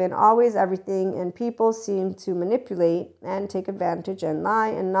have given always everything, and people seem to manipulate and take advantage and lie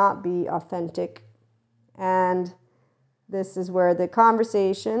and not be authentic, and this is where the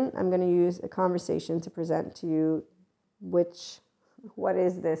conversation, I'm going to use a conversation to present to you, what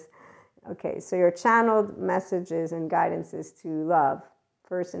is this? Okay, so your channeled messages and guidances to love,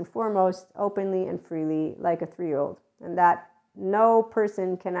 first and foremost, openly and freely, like a 3-year-old. And that no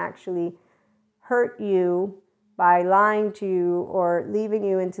person can actually hurt you by lying to you or leaving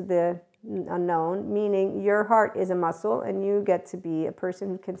you into the unknown, meaning your heart is a muscle and you get to be a person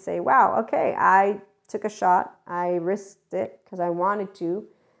who can say, wow, okay, I took a shot, I risked it because I wanted to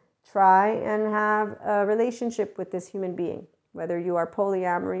try and have a relationship with this human being, whether you are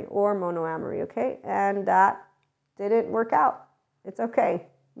polyamory or monoamory, okay? And that didn't work out. It's okay.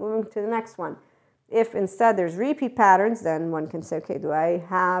 Moving to the next one. If instead there's repeat patterns, then one can say, okay, do I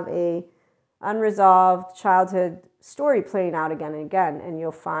have a unresolved childhood story playing out again and again? And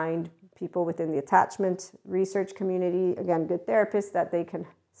you'll find people within the attachment research community, again, good therapists, that they can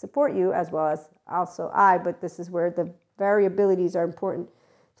support you, as well as also but this is where the variabilities are important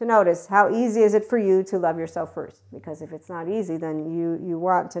to notice. How easy is it for you to love yourself first? Because if it's not easy, then you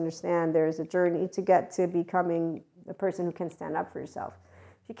want to understand there's a journey to get to becoming a person who can stand up for yourself.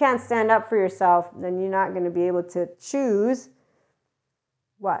 If you can't stand up for yourself, then you're not going to be able to choose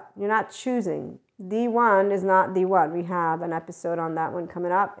what? You're not choosing. The one is not the one. We have an episode on that one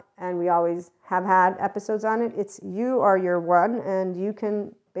coming up, and we always have had episodes on it. It's you are your one, and you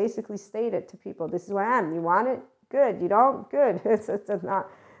can basically state it to people. This is who I am. You want it? Good. You don't? Good. It's not.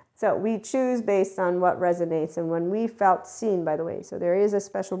 So we choose based on what resonates. And when we felt seen, by the way, so there is a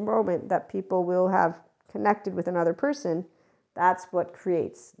special moment that people will have connected with another person. That's what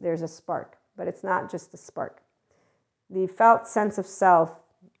creates. There's a spark, but it's not just a spark. The felt sense of self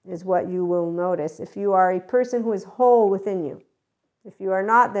is what you will notice if you are a person who is whole within you. If you are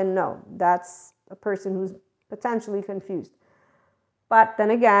not, then no, that's a person who's potentially confused. But then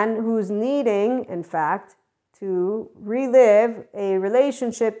again, who's needing, in fact, to relive a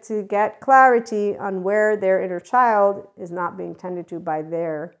relationship to get clarity on where their inner child is not being tended to by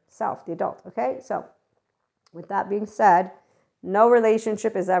their self, the adult. Okay, so with that being said, no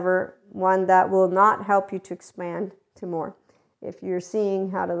relationship is ever one that will not help you to expand to more if you're seeing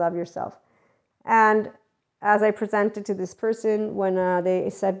how to love yourself. And as I presented to this person, when they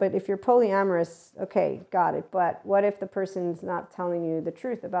said, but if you're polyamorous, okay, got it. But what if the person's not telling you the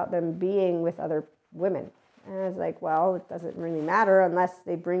truth about them being with other women? And I was like, well, it doesn't really matter unless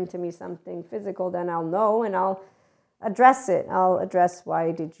they bring to me something physical, then I'll know and I'll address it. I'll address,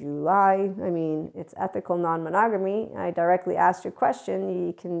 why did you lie? I mean, it's ethical non-monogamy. I directly asked you a question.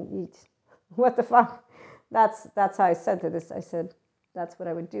 You can, what the fuck? That's how I said to this. I said, that's what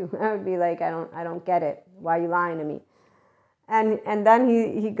I would do. I would be like, I don't get it. Why are you lying to me? And then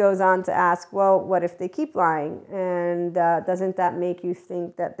he goes on to ask, well, what if they keep lying? And doesn't that make you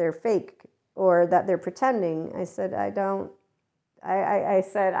think that they're fake or that they're pretending? I said, I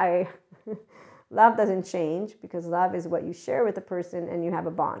said, love doesn't change, because love is what you share with the person and you have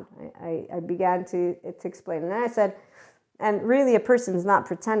a bond. I began to explain. And then I said, and really a person's not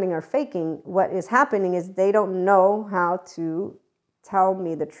pretending or faking. What is happening is they don't know how to tell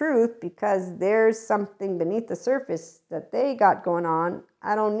me the truth, because there's something beneath the surface that they got going on.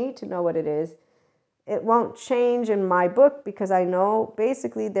 I don't need to know what it is. It won't change in my book, because I know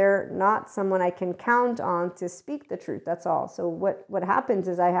basically they're not someone I can count on to speak the truth. That's all. So what happens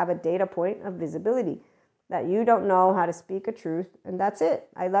is I have a data point of visibility that you don't know how to speak a truth, and that's it.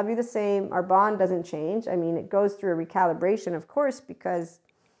 I love you the same. Our bond doesn't change. I mean, it goes through a recalibration, of course, because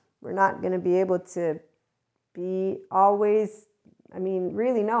we're not going to be able to be always, I mean,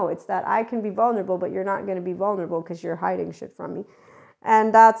 really, no, it's that I can be vulnerable, but you're not going to be vulnerable because you're hiding shit from me.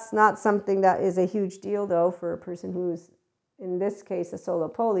 And that's not something that is a huge deal, though, for a person who's, in this case, a solo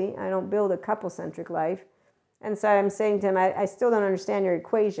poly. I don't build a couple-centric life. And so I'm saying to him, I still don't understand your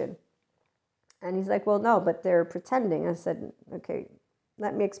equation. And he's like, well, no, but they're pretending. I said, okay,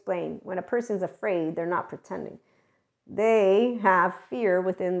 let me explain. When a person's afraid, they're not pretending. They have fear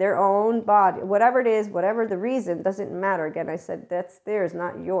within their own body. Whatever it is, whatever the reason, doesn't matter. Again, I said, that's theirs,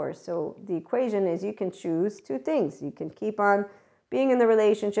 not yours. So the equation is you can choose two things. You can keep on being in the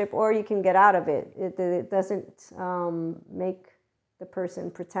relationship, or you can get out of it. It doesn't make the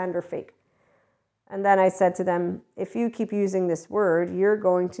person pretend or fake. And then I said to them, if you keep using this word, you're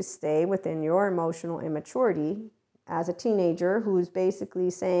going to stay within your emotional immaturity as a teenager who's basically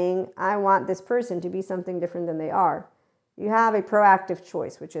saying, I want this person to be something different than they are. You have a proactive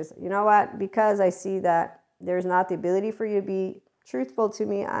choice, which is, you know what, because I see that there's not the ability for you to be truthful to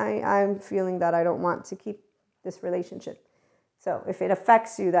me, I'm feeling that I don't want to keep this relationship. So if it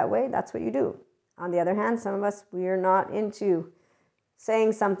affects you that way, that's what you do. On the other hand, some of us, we are not into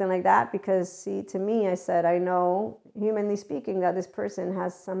saying something like that, because, see, to me, I said, I know, humanly speaking, that this person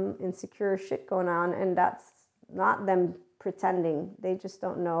has some insecure shit going on, and that's not them pretending. They just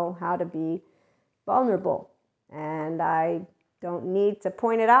don't know how to be vulnerable. And I don't need to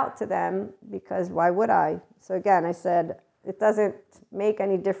point it out to them, because why would I? So again, I said, it doesn't make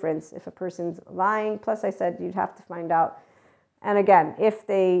any difference if a person's lying. Plus, I said, you'd have to find out. And again, if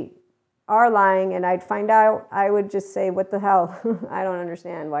they are lying and I'd find out, I would just say, what the hell? I don't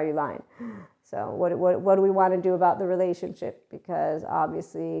understand why you're lying. So what do we want to do about the relationship? Because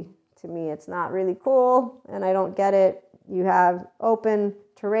obviously, to me, it's not really cool and I don't get it. You have open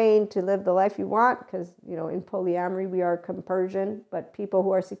terrain to live the life you want, because, you know, in polyamory, we are compersion, but people who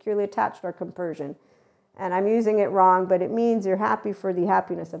are securely attached are compersion. And I'm using it wrong, but it means you're happy for the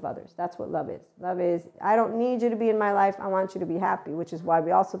happiness of others. That's what love is. Love is, I don't need you to be in my life. I want you to be happy, which is why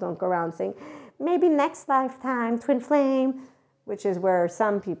we also don't go around saying, maybe next lifetime, twin flame, which is where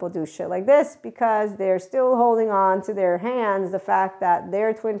some people do shit like this, because they're still holding on to their hands the fact that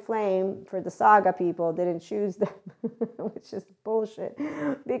their twin flame, for the saga people, didn't choose them, which is bullshit,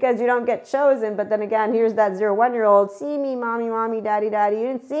 because you don't get chosen. But then again, here's that 0-1-year-old, see me, mommy, mommy, daddy, daddy, you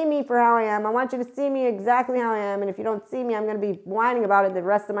didn't see me for how I am. I want you to see me exactly how I am, and if you don't see me, I'm going to be whining about it the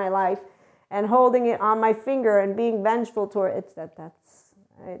rest of my life and holding it on my finger and being vengeful toward it.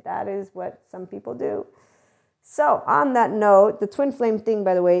 That is what some people do. So on that note, the twin flame thing,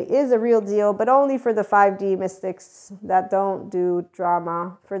 by the way, is a real deal, but only for the 5D mystics that don't do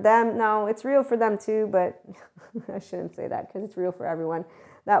drama. For them, no, it's real for them too, but I shouldn't say that, because it's real for everyone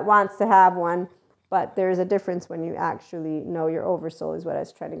that wants to have one. But there's a difference when you actually know your oversoul, is what I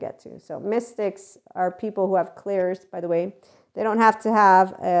was trying to get to. So mystics are people who have clairs, by the way. They don't have to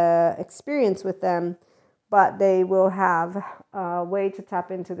have experience with them, but they will have a way to tap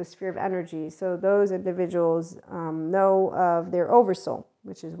into the sphere of energy. So those individuals know of their oversoul.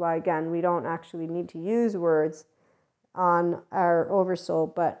 which is why, again, we don't actually need to use words on our oversoul,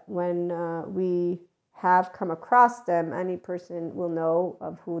 but when we have come across them, any person will know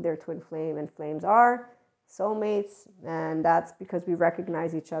of who their twin flame and flames are, soulmates, and that's because we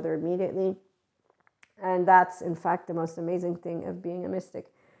recognize each other immediately. And that's, in fact, the most amazing thing of being a mystic,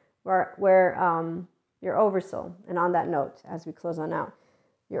 where your oversoul, and on that note, as we close on out,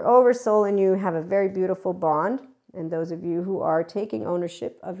 your oversoul and you have a very beautiful bond. And those of you who are taking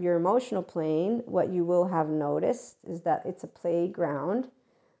ownership of your emotional plane, what you will have noticed is that it's a playground,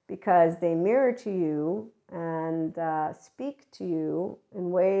 because they mirror to you and speak to you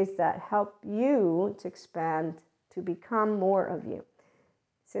in ways that help you to expand, to become more of you.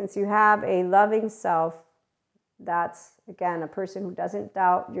 Since you have a loving self, that's, again, a person who doesn't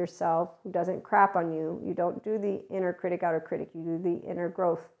doubt yourself, who doesn't crap on you. You don't do the inner critic, outer critic. You do the inner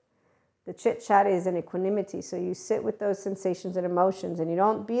growth. The chit chat is an equanimity. So you sit with those sensations and emotions, and you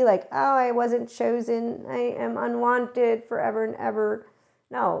don't be like, oh, I wasn't chosen, I am unwanted forever and ever.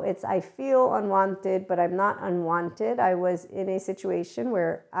 No, it's I feel unwanted, but I'm not unwanted. I was in a situation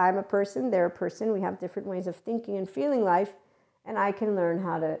where I'm a person, they're a person. We have different ways of thinking and feeling life, and I can learn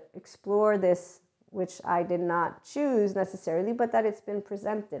how to explore this, which I did not choose necessarily, but that it's been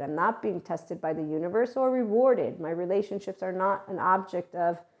presented. I'm not being tested by the universe or rewarded. My relationships are not an object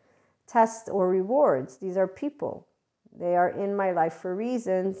of tests or rewards. These are people. They are in my life for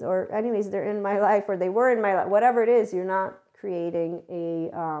reasons, or anyways, they're in my life, or they were in my life. Whatever it is, you're not creating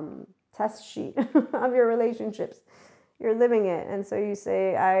a test sheet of your relationships. You're living it. And so you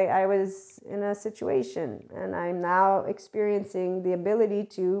say, I was in a situation and I'm now experiencing the ability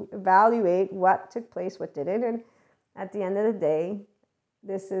to evaluate what took place, what didn't. And at the end of the day,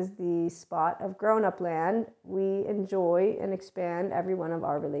 this is the spot of grown-up land. We enjoy and expand every one of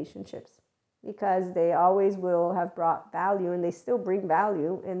our relationships because they always will have brought value, and they still bring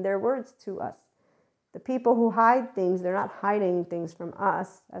value in their words to us. The people who hide things, they're not hiding things from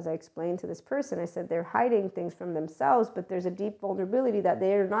us. As I explained to this person, I said they're hiding things from themselves, but there's a deep vulnerability that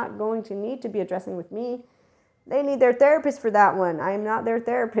they're not going to need to be addressing with me. They need their therapist for that one. I'm not their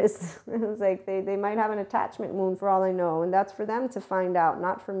therapist. It's like they might have an attachment wound for all I know, and that's for them to find out,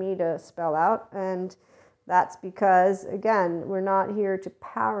 not for me to spell out. And that's because, again, we're not here to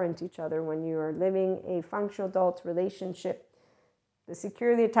parent each other. When you are living a functional adult relationship, the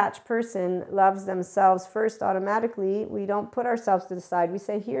securely attached person loves themselves first automatically. We don't put ourselves to the side. We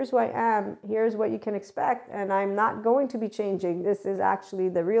say, here's who I am, here's what you can expect, and I'm not going to be changing. This is actually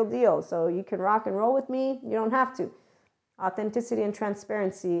the real deal. So you can rock and roll with me. You don't have to. Authenticity and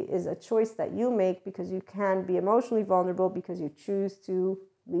transparency is a choice that you make because you can be emotionally vulnerable, because you choose to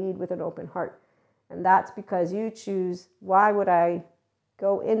lead with an open heart. And that's because you choose, why would I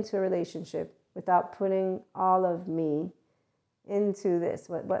go into a relationship without putting all of me into this?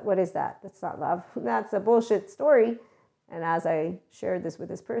 What is that? That's not love. That's a bullshit story. And as I shared this with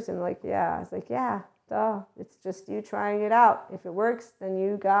this person, I was like, yeah, duh. It's just you trying it out. If it works, then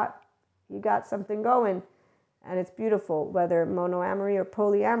you got something going. And it's beautiful, whether monoamory or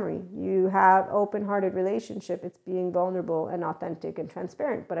polyamory. You have open-hearted relationship. It's being vulnerable and authentic and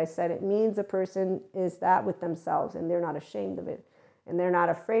transparent. But I said it means a person is that with themselves, and they're not ashamed of it, and they're not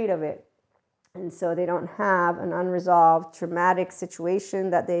afraid of it. And so they don't have an unresolved traumatic situation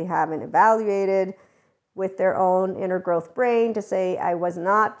that they haven't evaluated with their own inner growth brain to say, I was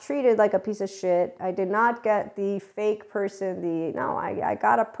not treated like a piece of shit. I did not get the fake person. I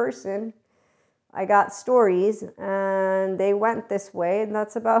got a person. I got stories, and they went this way, and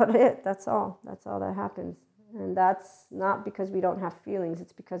that's about it. That's all that happens. And that's not because we don't have feelings.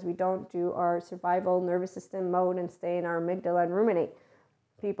 It's because we don't do our survival nervous system mode and stay in our amygdala and ruminate.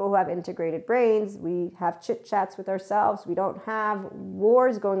 People who have integrated brains, we have chit chats with ourselves. We don't have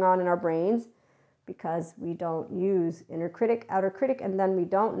wars going on in our brains because we don't use inner critic, outer critic, and then we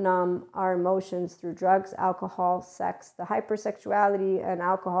don't numb our emotions through drugs, alcohol, sex. The hypersexuality and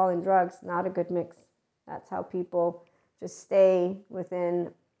alcohol and drugs, not a good mix. That's how people just stay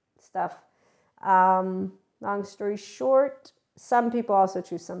within stuff. Long story short, some people also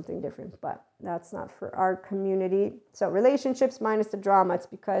choose something different, but that's not for our community. So relationships minus the drama, it's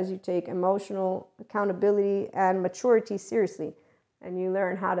because you take emotional accountability and maturity seriously, and you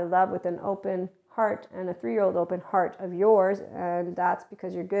learn how to love with an open heart and a 3-year-old open heart of yours. And that's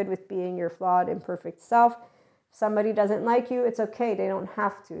because you're good with being your flawed, imperfect self. If somebody doesn't like you, it's okay. They don't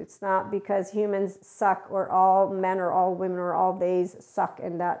have to. It's not because humans suck, or all men or all women or all theys suck,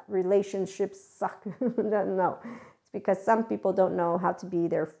 and that relationships suck. No. Because some people don't know how to be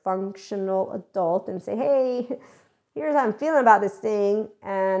their functional adult and say, hey, here's how I'm feeling about this thing,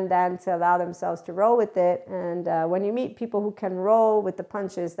 and then to allow themselves to roll with it. And when you meet people who can roll with the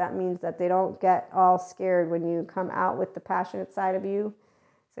punches, that means that they don't get all scared when you come out with the passionate side of you.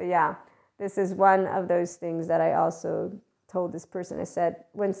 So yeah, this is one of those things that I also told this person. I said,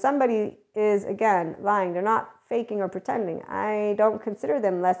 when somebody is, again, lying, they're not faking or pretending. I don't consider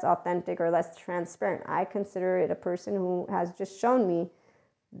them less authentic or less transparent. I consider it a person who has just shown me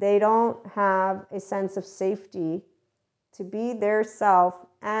they don't have a sense of safety to be their self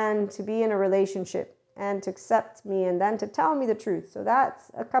and to be in a relationship and to accept me and then to tell me the truth. So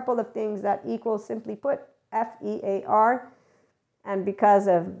that's a couple of things that equal, simply put, FEAR. And because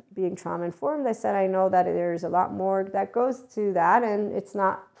of being trauma informed, I said, I know that there's a lot more that goes to that, and it's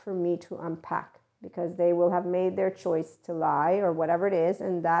not for me to unpack because they will have made their choice to lie or whatever it is.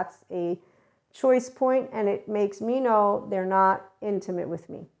 And that's a choice point, and it makes me know they're not intimate with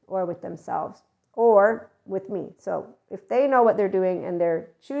me or with themselves or with me. So if they know what they're doing and they're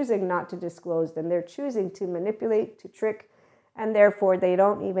choosing not to disclose, then they're choosing to manipulate, to trick, and therefore they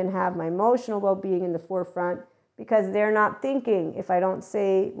don't even have my emotional well-being in the forefront because they're not thinking, if I don't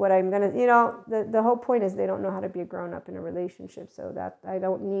say what I'm going to, the whole point is they don't know how to be a grown-up in a relationship, so that I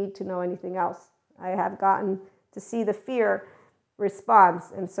don't need to know anything else. I have gotten to see the fear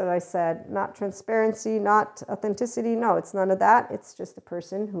response. And so I said, not transparency, not authenticity. No, it's none of that. It's just a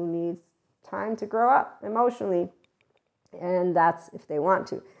person who needs time to grow up emotionally. And that's if they want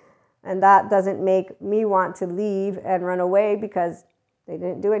to. And that doesn't make me want to leave and run away because they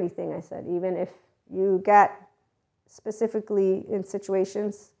didn't do anything. I said, even if you get specifically in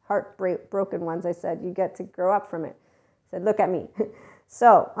situations, heartbroken ones, I said, you get to grow up from it. I said, look at me.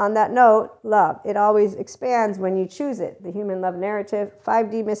 So on that note, love, it always expands when you choose it. The Human Love Narrative,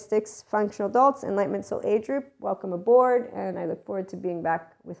 5D Mystics, Functional Adults, Enlightenment Soul Age Group. Welcome aboard, and I look forward to being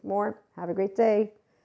back with more. Have a great day.